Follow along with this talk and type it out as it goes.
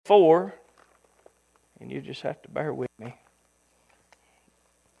4, and you just have to bear with me.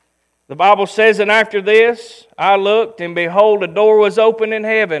 The Bible says, "And after this I looked, and behold, a door was opened in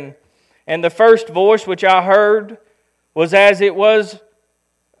heaven. And the first voice which I heard was as it was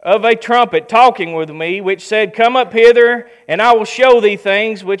of a trumpet talking with me, which said, Come up hither, and I will show thee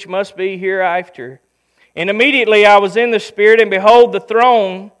things which must be hereafter. And immediately I was in the Spirit, and behold, a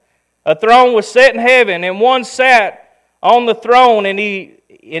throne was set in heaven, and one sat on the throne, and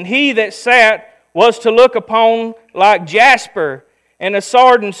he that sat was to look upon like jasper and a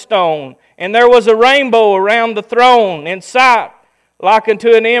sardine stone. And there was a rainbow around the throne, in sight like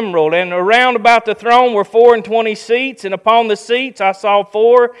unto an emerald. And around about the throne were 24 seats, and upon the seats I saw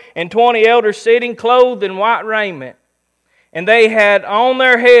 24 elders sitting, clothed in white raiment. And they had on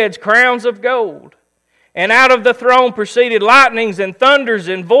their heads crowns of gold. And out of the throne proceeded lightnings and thunders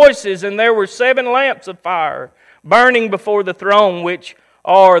and voices, and there were 7 lamps of fire burning before the throne, which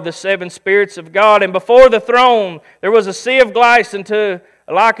are the 7 spirits of God. And before the throne there was a sea of glass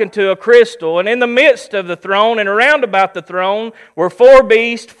like unto a crystal. And in the midst of the throne and around about the throne were 4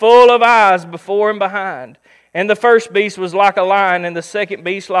 beasts full of eyes before and behind. And the first beast was like a lion, and the second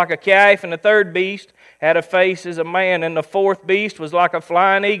beast like a calf, and the third beast had a face as a man, and the fourth beast was like a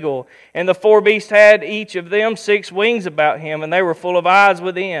flying eagle. And the 4 beasts had each of them 6 wings about him, and they were full of eyes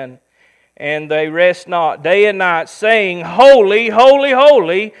within. And they rest not day and night, saying, Holy, holy,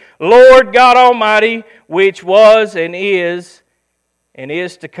 holy, Lord God Almighty, which was and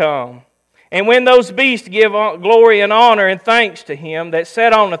is to come. And when those beasts give glory and honor and thanks to him that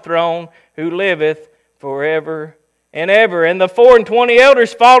sat on the throne, who liveth forever and ever. And the 24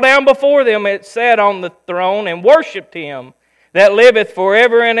 elders fall down before them that sat on the throne, and worshipped him that liveth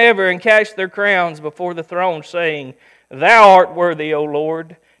forever and ever, and cast their crowns before the throne, saying, Thou art worthy, O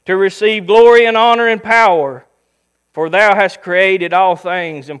Lord, to receive glory and honor and power, for thou hast created all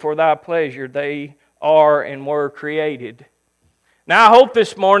things, and for thy pleasure they are and were created. Now I hope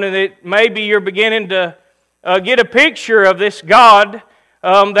this morning that maybe you're beginning to get a picture of this God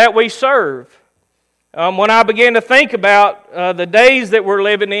that we serve. When I began to think about the days that we're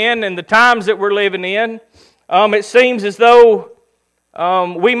living in and the times that we're living in, it seems as though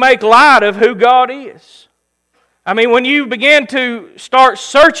we make light of who God is. I mean, when you begin to start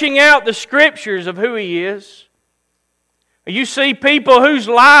searching out the Scriptures of who He is, you see people whose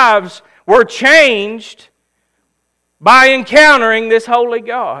lives were changed by encountering this holy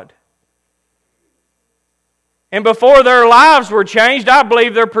God. And before their lives were changed, I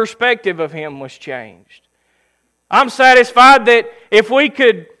believe their perspective of Him was changed. I'm satisfied that if we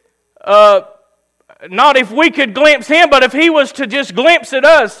could, not if we could glimpse Him, but if He was to just glimpse at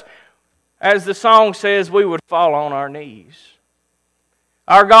us, as the song says, we would fall on our knees.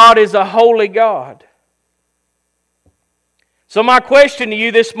 Our God is a holy God. So my question to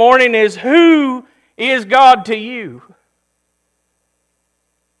you this morning is, who is God to you?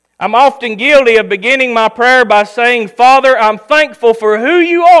 I'm often guilty of beginning my prayer by saying, Father, I'm thankful for who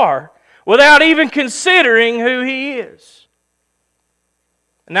you are, without even considering who He is.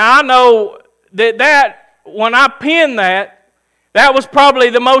 Now I know that when I penned that was probably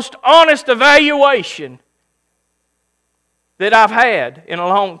the most honest evaluation that I've had in a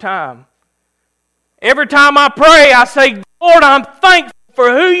long time. Every time I pray, I say, Lord, I'm thankful for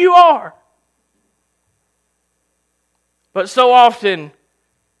who you are. But so often,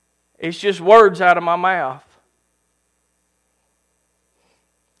 it's just words out of my mouth.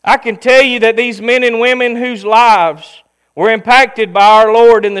 I can tell you that these men and women whose lives were impacted by our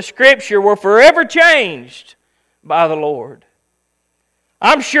Lord in the Scripture were forever changed by the Lord.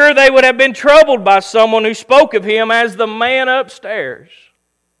 I'm sure they would have been troubled by someone who spoke of Him as the man upstairs.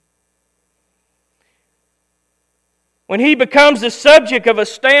 When He becomes the subject of a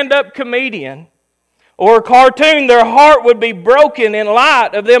stand-up comedian or a cartoon, their heart would be broken in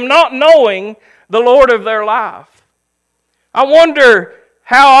light of them not knowing the Lord of their life. I wonder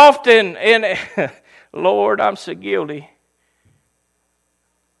how often, and Lord, I'm so guilty.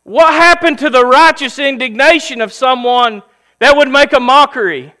 What happened to the righteous indignation of someone that would make a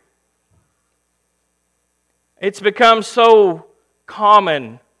mockery? It's become so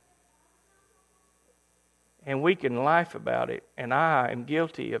common, and we can laugh about it, and I am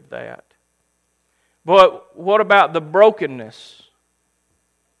guilty of that. But what about the brokenness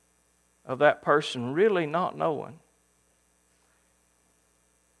of that person really not knowing?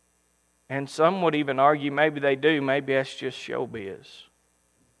 And some would even argue maybe they do, maybe that's just showbiz.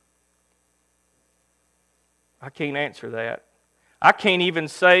 I can't answer that. I can't even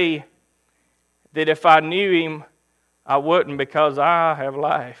say that if I knew Him, I wouldn't, because I have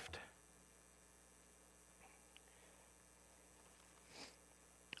laughed.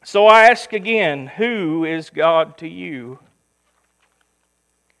 So I ask again, who is God to you?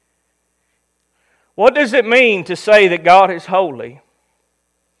 What does it mean to say that God is holy?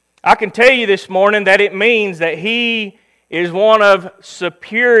 I can tell you this morning that it means that He is one of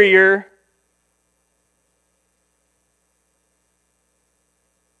superior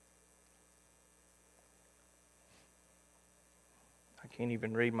I can't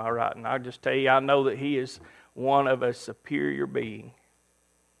even read my writing. I'll just tell you, I know that He is one of a superior being.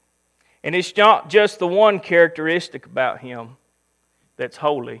 And it's not just the one characteristic about Him that's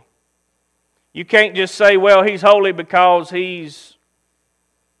holy. You can't just say, well, He's holy because He's,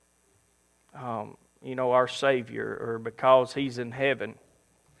 our Savior, or because He's in heaven.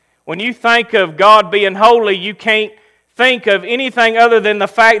 When you think of God being holy, you can't think of anything other than the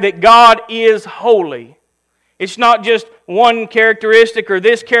fact that God is holy. It's not just one characteristic or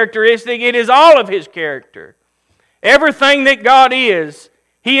this characteristic. It is all of His character. Everything that God is,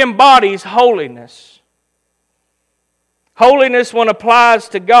 He embodies holiness. Holiness, when applies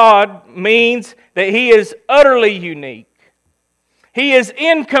to God, means that He is utterly unique. He is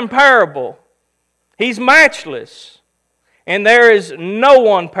incomparable. He's matchless. And there is no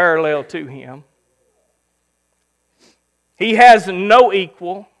one parallel to Him. He has no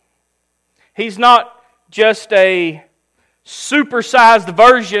equal. He's not just a supersized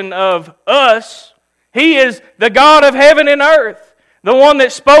version of us. He is the God of heaven and earth. The one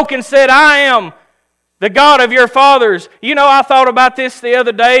that spoke and said, I am the God of your fathers. I thought about this the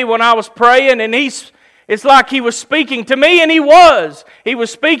other day when I was praying, and it's like He was speaking to me, and He was. He was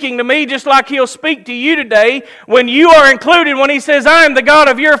speaking to me just like He'll speak to you today when you are included, when He says, I am the God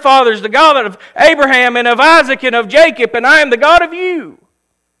of your fathers, the God of Abraham and of Isaac and of Jacob, and I am the God of you.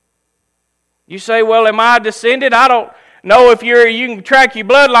 You say, well, am I descended? I don't know if you can track your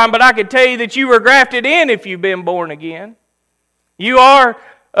bloodline, but I can tell you that you were grafted in if you've been born again. You are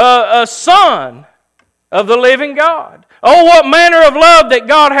a son of the living God. Oh, what manner of love that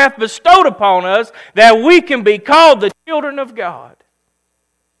God hath bestowed upon us, that we can be called the children of God.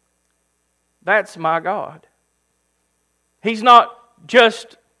 That's my God. He's not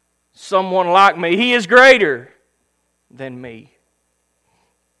just someone like me. He is greater than me.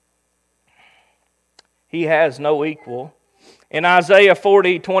 He has no equal. In Isaiah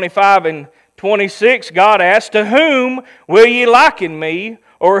 40:25 and 26, God asked, to whom will ye liken me,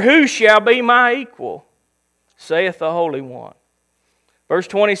 or who shall be my equal? Saith the Holy One. Verse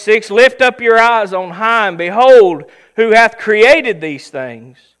 26, lift up your eyes on high, and behold, who hath created these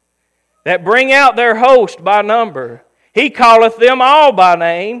things, that bring out their host by number. He calleth them all by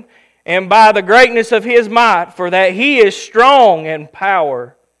name, and by the greatness of His might, for that He is strong in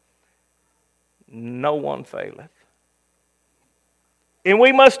power. No one faileth. And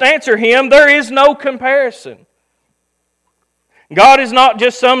we must answer Him, there is no comparison. God is not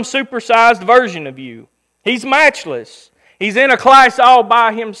just some supersized version of you. He's matchless. He's in a class all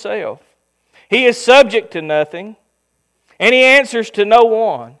by Himself. He is subject to nothing, and He answers to no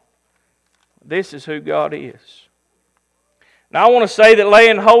one. This is who God is. Now I want to say that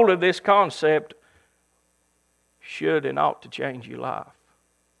laying hold of this concept should and ought to change your life.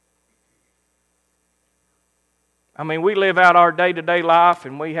 I mean, we live out our day-to-day life,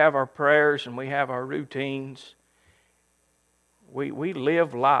 and we have our prayers, and we have our routines. We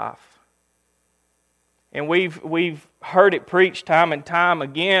live life. And we've heard it preached time and time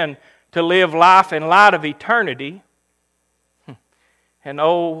again to live life in light of eternity. And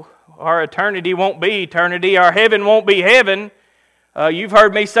our eternity won't be eternity. Our heaven won't be heaven. You've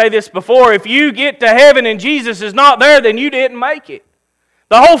heard me say this before. If you get to heaven and Jesus is not there, then you didn't make it.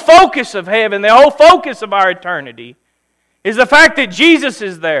 The whole focus of heaven, the whole focus of our eternity is the fact that Jesus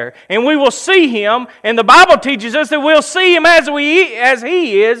is there. And we will see Him, and the Bible teaches us that we'll see Him as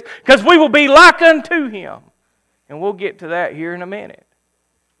He is, because we will be like unto Him. And we'll get to that here in a minute.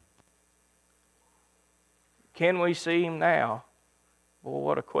 Can we see Him now? Well,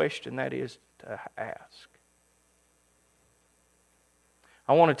 what a question that is to ask.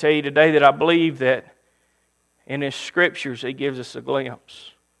 I want to tell you today that I believe that in His Scriptures He gives us a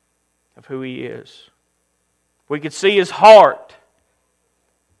glimpse of who He is. We could see His heart.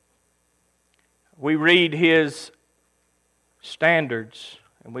 We read His standards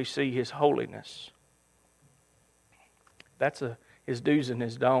and we see His holiness. That's His do's and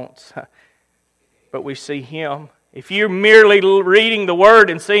His don'ts. But we see Him. If you're merely reading the Word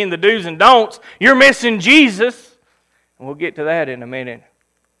and seeing the do's and don'ts, you're missing Jesus. And we'll get to that in a minute.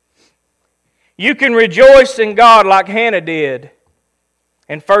 You can rejoice in God like Hannah did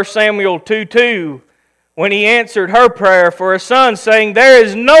in 1 Samuel 2:2 when he answered her prayer for a son, saying, there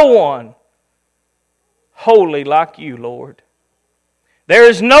is no one holy like you, Lord. There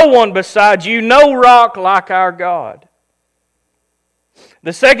is no one beside you, no rock like our God.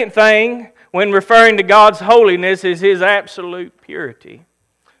 The second thing, when referring to God's holiness, is His absolute purity.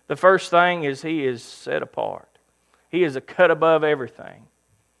 The first thing is He is set apart. He is a cut above everything.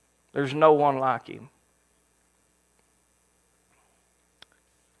 There's no one like Him.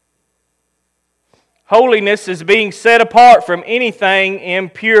 Holiness is being set apart from anything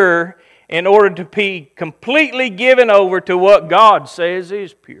impure in order to be completely given over to what God says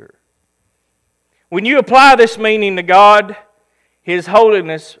is pure. When you apply this meaning to God, His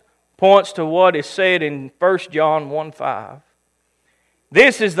holiness points to what is said in 1 John 1:5.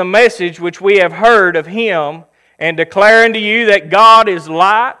 This is the message which we have heard of Him, and declare unto you that God is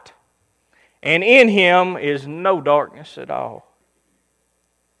light, and in Him is no darkness at all.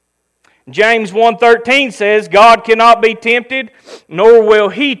 James 1:13 says, God cannot be tempted, nor will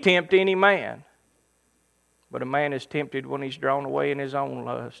He tempt any man. But a man is tempted when he's drawn away in his own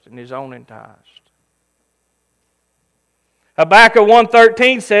lust and his own enticed. Habakkuk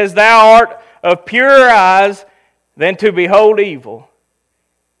 1:13 says, Thou art of purer eyes than to behold evil,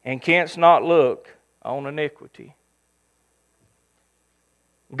 and canst not look on iniquity.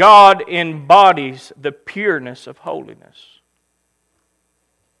 God embodies the pureness of holiness.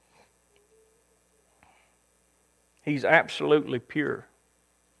 He's absolutely pure.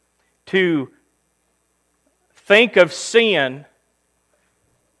 To think of sin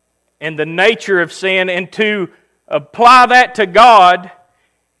and the nature of sin and to apply that to God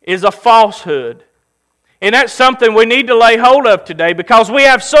is a falsehood. And that's something we need to lay hold of today, because we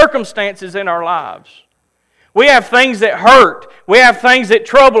have circumstances in our lives. We have things that hurt. We have things that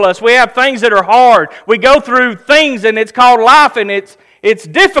trouble us. We have things that are hard. We go through things, and it's called life, and it's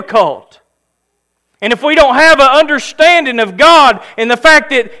difficult. And if we don't have an understanding of God and the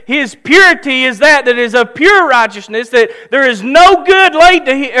fact that His purity is that is of pure righteousness, that there is no good laid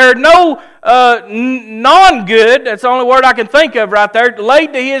to or no non-good, that's the only word I can think of right there,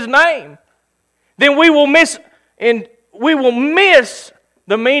 laid to His name, then we will miss the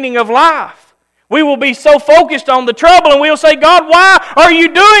meaning of life. We will be so focused on the trouble, and we'll say, God, why are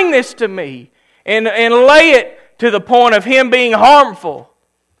you doing this to me? And lay it to the point of Him being harmful.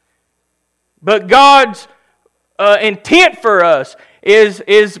 But God's intent for us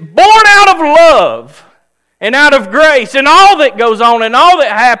is born out of love and out of grace and all that goes on and all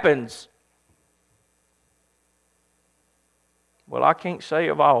that happens. Well, I can't say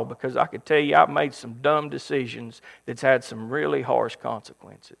of all, because I could tell you I've made some dumb decisions that's had some really harsh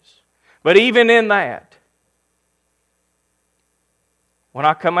consequences. But even in that, when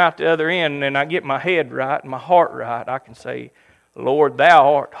I come out the other end and I get my head right and my heart right, I can say, Lord,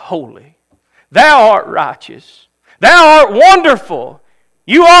 Thou art holy. Thou art righteous. Thou art wonderful.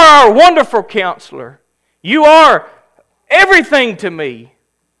 You are our wonderful counselor. You are everything to me.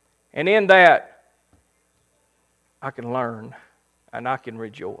 And in that, I can learn and I can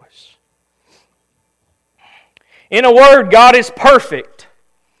rejoice. In a word, God is perfect.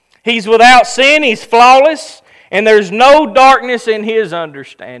 He's without sin. He's flawless. And there's no darkness in His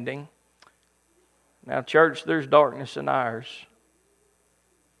understanding. Now, church, there's darkness in ours.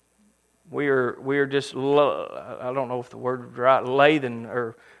 We are just, I don't know if the word is right, laden,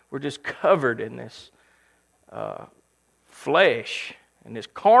 or we're just covered in this flesh, in this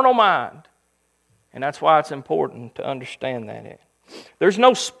carnal mind. And that's why it's important to understand that. There's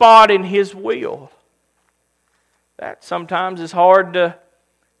no spot in His will. That sometimes is hard to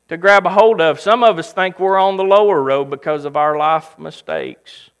grab a hold of. Some of us think we're on the lower road because of our life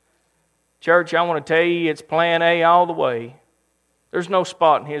mistakes. Church, I want to tell you, it's plan A all the way. There's no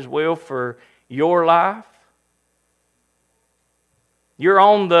spot in His will for your life. You're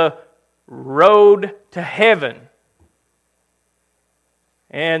on the road to heaven.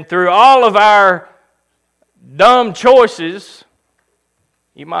 And through all of our dumb choices,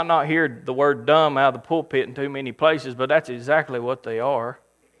 you might not hear the word dumb out of the pulpit in too many places, but that's exactly what they are.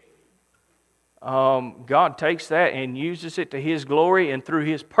 God takes that and uses it to His glory, and through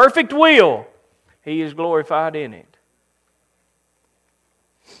His perfect will, He is glorified in it.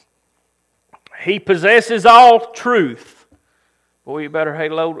 He possesses all truth. Boy, you better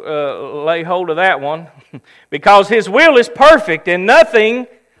lay hold of that one. Because His will is perfect and nothing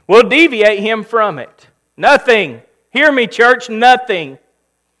will deviate Him from it. Nothing. Hear me, church, nothing.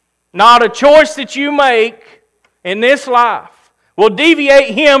 Not a choice that you make in this life will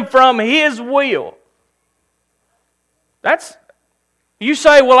deviate Him from His will. You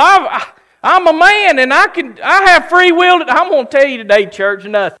say, well, I'm a man and I have free will. I'm going to tell you today, church,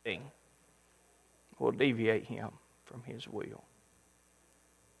 nothing will deviate Him from His will.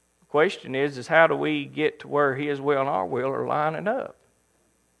 The question is how do we get to where His will and our will are lining up?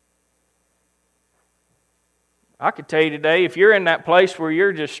 I could tell you today, if you're in that place where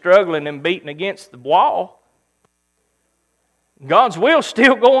you're just struggling and beating against the wall, God's will's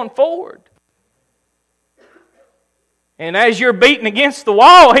still going forward. And as you're beating against the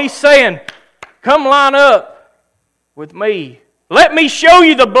wall, He's saying, come line up with me. Let me show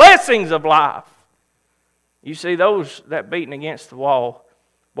you the blessings of life. You see, those that beating against the wall,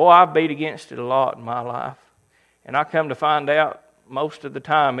 boy, I've beat against it a lot in my life. And I come to find out most of the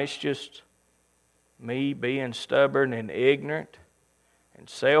time it's just me being stubborn and ignorant and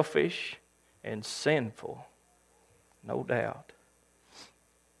selfish and sinful. No doubt.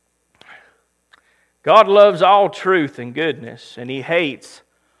 God loves all truth and goodness, and He hates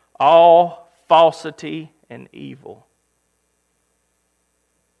all falsity and evil.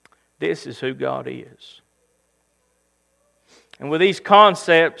 This is who God is. And with these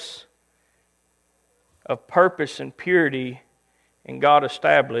concepts of purpose and purity in God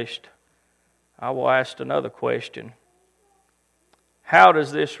established, I will ask another question. How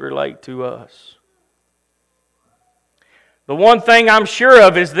does this relate to us? The one thing I'm sure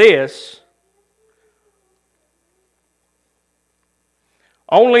of is this.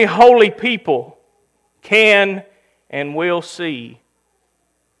 Only holy people can and will see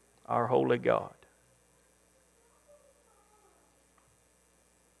our holy God.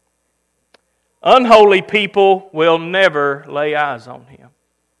 Unholy people will never lay eyes on Him.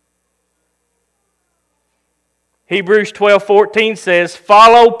 Hebrews 12:14 says,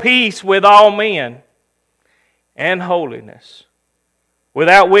 follow peace with all men and holiness,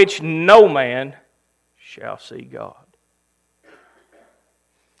 without which no man shall see God.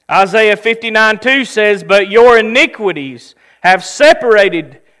 Isaiah 59:2 says, but your iniquities have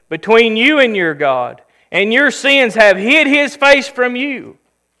separated between you and your God, and your sins have hid His face from you,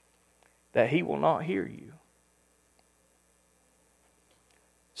 that He will not hear you.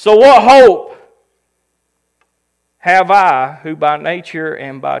 So what hope have I, who by nature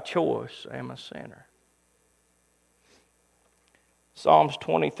and by choice am a sinner? Psalms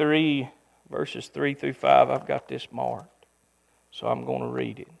 23, verses 3 through 5, I've got this marked, so I'm going to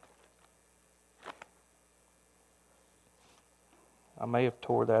read it. I may have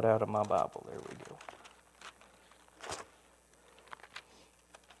tore that out of my Bible. There we go.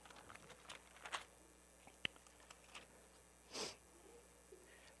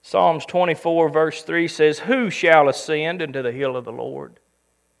 Psalms 24 verse 3 says, who shall ascend into the hill of the Lord?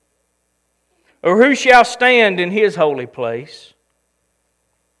 Or who shall stand in His holy place?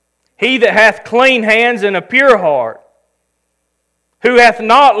 He that hath clean hands and a pure heart, who hath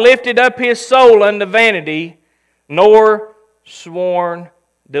not lifted up his soul unto vanity, nor sworn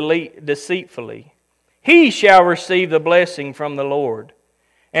deceitfully. He shall receive the blessing from the Lord,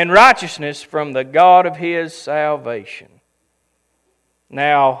 and righteousness from the God of his salvation.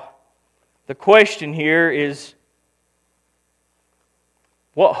 Now, the question here is,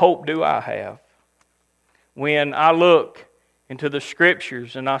 what hope do I have? When I look into the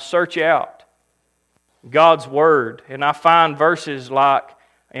Scriptures and I search out God's Word, and I find verses like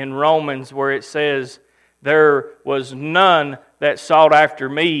in Romans where it says, there was none that sought after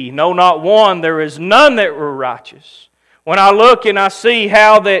me. No, not one. There is none that were righteous. When I look and I see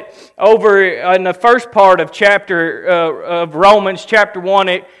how that over in the first part of of Romans chapter 1,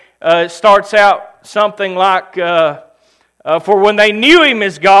 it starts out something like, for when they knew Him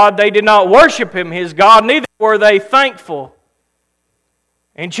as God, they did not worship Him as God, neither were they thankful.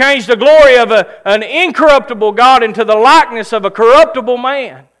 And changed the glory of an incorruptible God into the likeness of a corruptible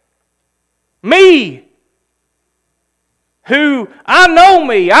man. Me, who I know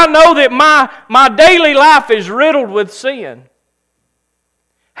me. I know that my daily life is riddled with sin.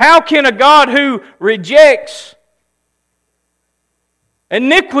 How can a God who rejects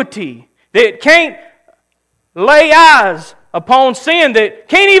iniquity, that can't lay eyes upon sin, that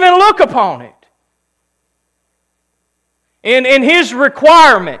can't even look upon it, in His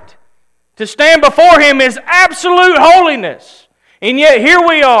requirement to stand before Him is absolute holiness, and yet here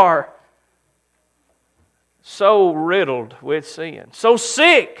we are, so riddled with sin, so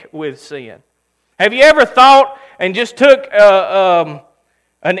sick with sin. Have you ever thought and just took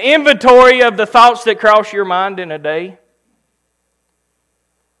an inventory of the thoughts that cross your mind in a day?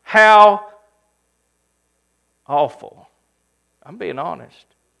 How awful. I'm being honest.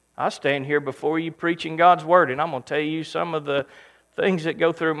 I stand here before you preaching God's Word, and I'm going to tell you some of the things that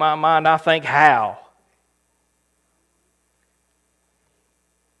go through my mind. I think, how?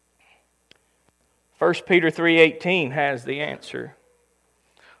 1 Peter 3:18 has the answer.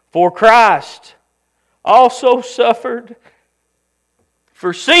 For Christ also suffered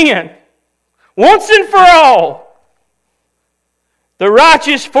for sin once and for all, the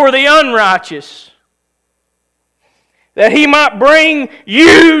righteous for the unrighteous, that He might bring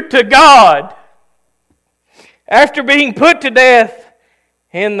you to God. After being put to death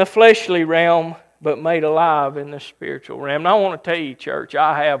in the fleshly realm, but made alive in the spiritual realm. And I want to tell you, church,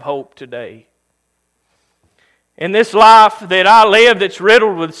 I have hope today. In this life that I live that's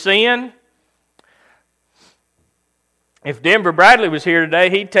riddled with sin, if Denver Bradley was here today,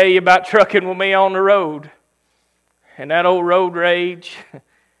 he'd tell you about trucking with me on the road. And that old road rage,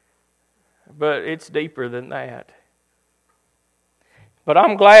 but it's deeper than that. But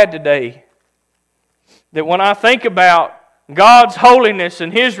I'm glad today that when I think about God's holiness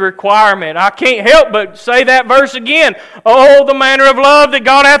and His requirement, I can't help but say that verse again. Oh, the manner of love that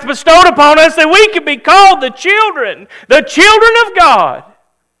God hath bestowed upon us, that we could be called the children of God.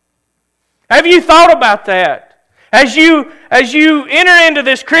 Have you thought about that? As you enter into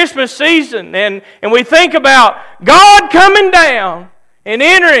this Christmas season and we think about God coming down and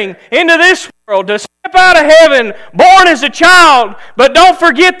entering into this world to step out of heaven, born as a child, but don't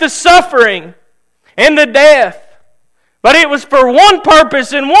forget the suffering and the death. But it was for one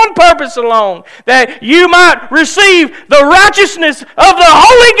purpose and one purpose alone, that you might receive the righteousness of the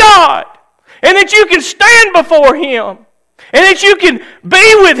Holy God, and that you can stand before Him, and that you can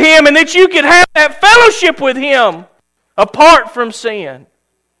be with Him, and that you can have that fellowship with Him apart from sin.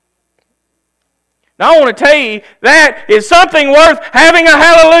 Now I want to tell you, that is something worth having a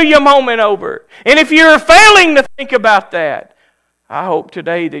hallelujah moment over. And if you're failing to think about that, I hope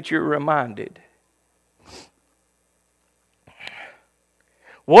today that you're reminded.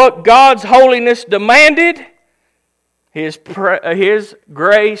 What God's holiness demanded, His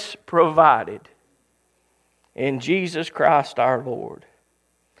grace provided in Jesus Christ our Lord.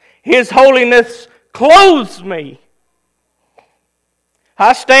 His holiness clothes me.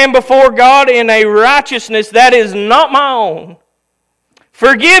 I stand before God in a righteousness that is not my own,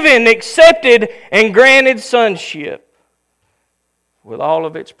 forgiven, accepted, and granted sonship with all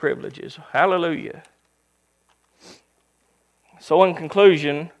of its privileges. Hallelujah. So in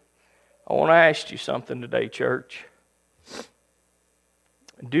conclusion, I want to ask you something today, church.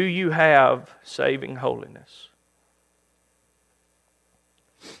 Do you have saving holiness?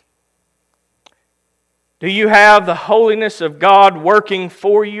 Do you have the holiness of God working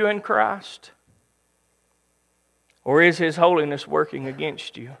for you in Christ? Or is His holiness working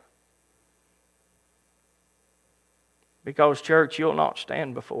against you? Because, church, you'll not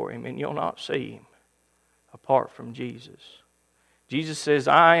stand before Him and you'll not see Him apart from Jesus. Jesus says,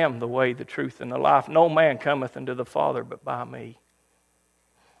 I am the way, the truth, and the life. No man cometh unto the Father but by me.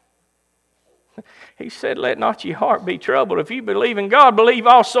 He said, let not your heart be troubled. If you believe in God, believe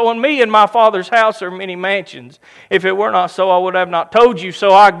also in me. In my Father's house are many mansions. If it were not so, I would have not told you.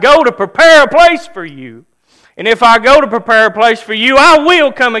 So I go to prepare a place for you. And if I go to prepare a place for you, I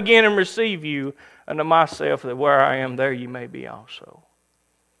will come again and receive you unto myself, that where I am, there you may be also.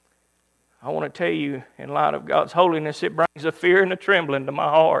 I want to tell you, in light of God's holiness, it brings a fear and a trembling to my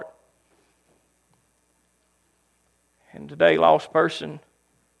heart. And today, lost person,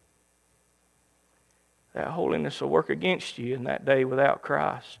 that holiness will work against you in that day without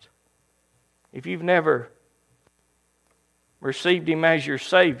Christ. If you've never received Him as your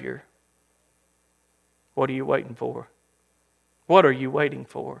Savior, what are you waiting for? What are you waiting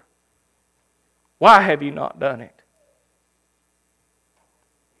for? Why have you not done it?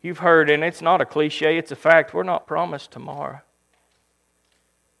 You've heard, and it's not a cliche, it's a fact, we're not promised tomorrow.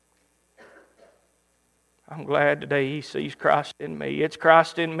 I'm glad today He sees Christ in me. It's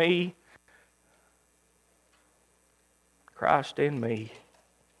Christ in me. Christ in me.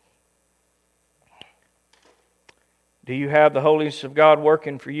 Do you have the holiness of God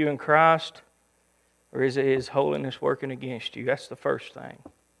working for you in Christ? Or is it His holiness working against you? That's the first thing.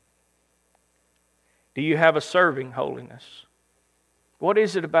 Do you have a serving holiness? What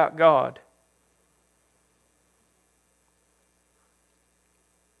is it about God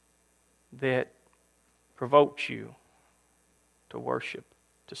that provokes you to worship,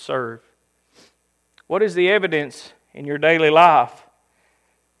 to serve? What is the evidence in your daily life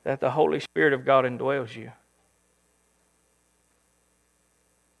that the Holy Spirit of God indwells you?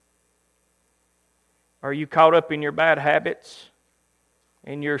 Are you caught up in your bad habits,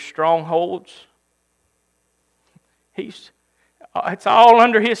 in your strongholds? It's all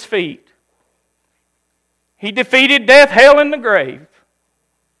under His feet. He defeated death, hell, and the grave.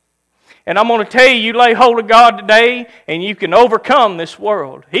 And I'm going to tell you, you lay hold of God today and you can overcome this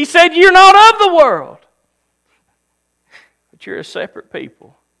world. He said you're not of the world, but you're a separate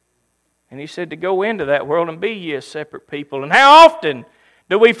people. And He said to go into that world and be ye a separate people. And how often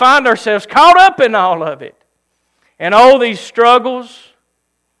do we find ourselves caught up in all of it? And all these struggles.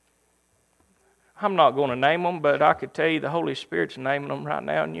 I'm not going to name them, but I could tell you the Holy Spirit's naming them right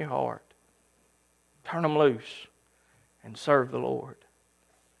now in your heart. Turn them loose and serve the Lord.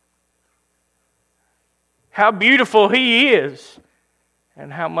 How beautiful He is,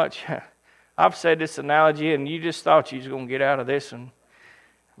 and how much... I've said this analogy, and you just thought you was going to get out of this one.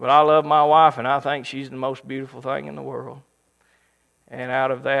 But I love my wife, and I think she's the most beautiful thing in the world. And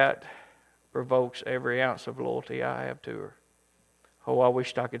out of that provokes every ounce of loyalty I have to her. Oh, I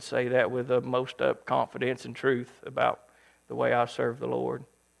wished I could say that with the most up confidence and truth about the way I serve the Lord.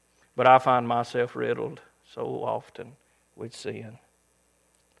 But I find myself riddled so often with sin.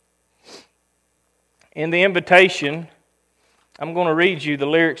 In the invitation, I'm going to read you the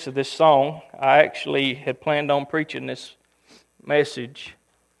lyrics of this song. I actually had planned on preaching this message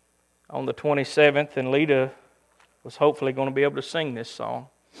on the 27th, and Lita was hopefully going to be able to sing this song.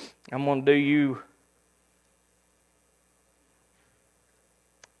 I'm going to do you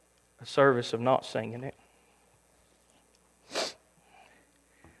a service of not singing it.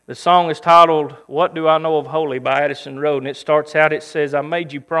 The song is titled, What Do I Know of Holy by Addison Road, and it starts out, it says, I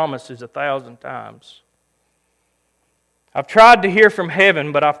made you promises 1,000 times. I've tried to hear from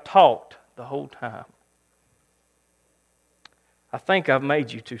heaven, but I've talked the whole time. I think I've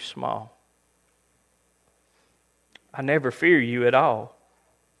made you too small. I never fear you at all.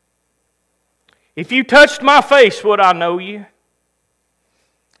 If you touched my face, would I know you?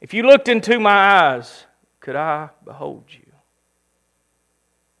 If you looked into my eyes, could I behold you?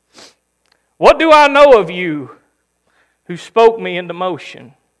 What do I know of you who spoke me into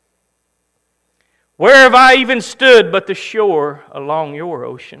motion? Where have I even stood but the shore along your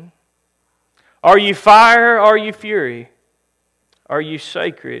ocean? Are you fire? Are you fury? Are you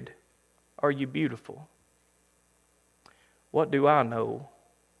sacred? Are you beautiful? What do I know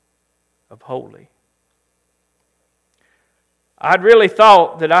of holy? I'd really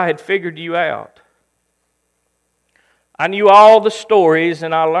thought that I had figured you out. I knew all the stories,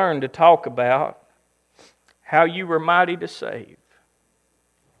 and I learned to talk about how you were mighty to save.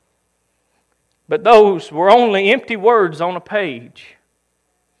 But those were only empty words on a page.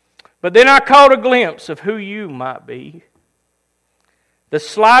 But then I caught a glimpse of who you might be. The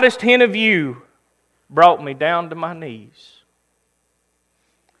slightest hint of you brought me down to my knees.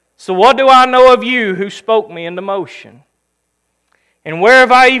 So what do I know of you who spoke me into motion? And where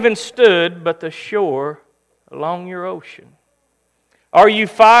have I even stood but the shore along your ocean? Are you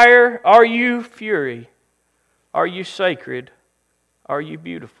fire? Are you fury? Are you sacred? Are you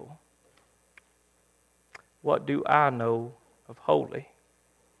beautiful? What do I know of holy?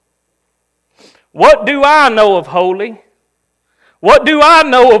 What do I know of holy? What do I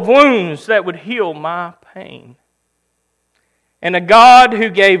know of wounds that would heal my pain? And a God who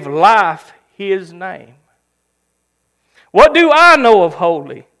gave life His name. What do I know of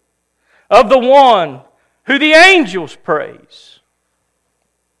holy? Of the one who the angels praise.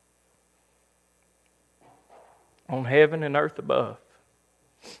 On heaven and earth above.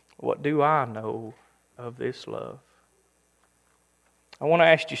 What do I know of this love? I want to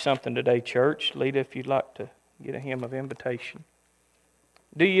ask you something today, church. Lita, if you'd like to get a hymn of invitation.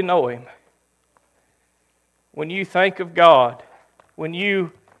 Do you know Him? When you think of God, the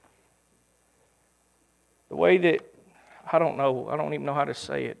way that, I don't even know how to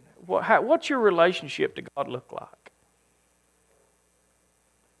say it. What's your relationship to God look like?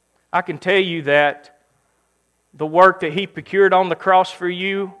 I can tell you that the work that He procured on the cross for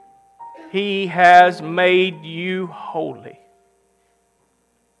you, He has made you holy.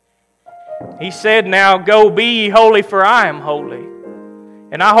 He said, now go be ye holy, for I am holy.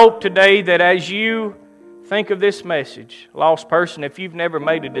 And I hope today that as you think of this message, lost person, if you've never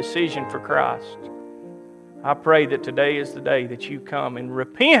made a decision for Christ, I pray that today is the day that you come and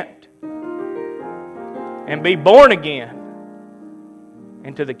repent and be born again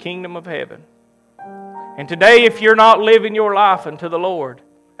into the kingdom of heaven. And today, if you're not living your life unto the Lord,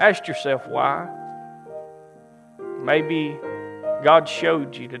 ask yourself why. Maybe God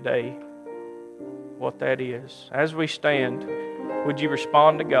showed you today what that is. As we stand, would you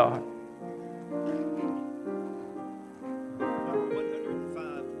respond to God? Number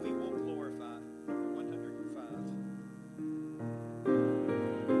 105, we will glorify. Number 105.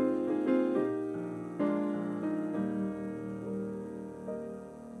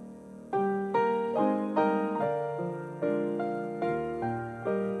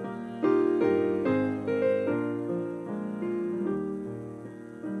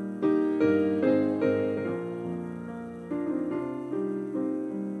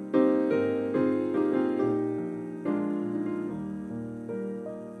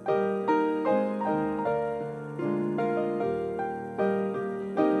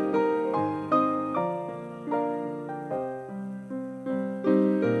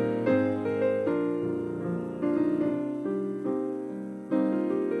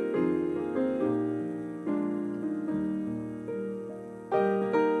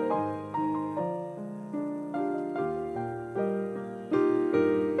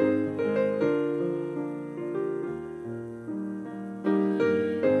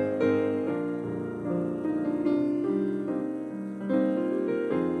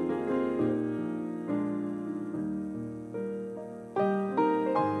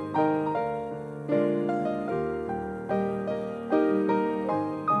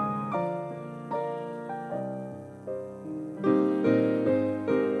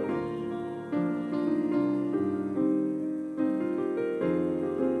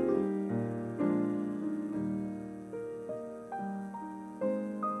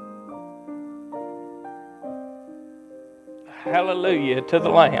 Hallelujah to the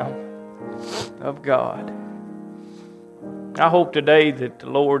Lamb of God. I hope today that the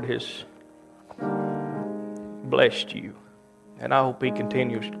Lord has blessed you. And I hope He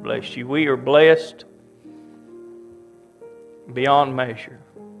continues to bless you. We are blessed beyond measure.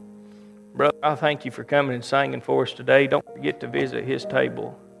 Brother, I thank you for coming and singing for us today. Don't forget to visit his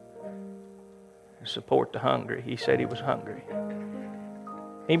table and support the hungry. He said he was hungry.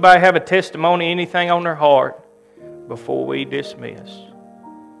 Anybody have a testimony, anything on their heart before we dismiss?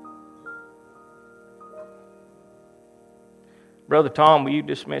 Brother Tom, will you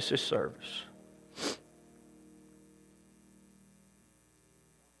dismiss this service?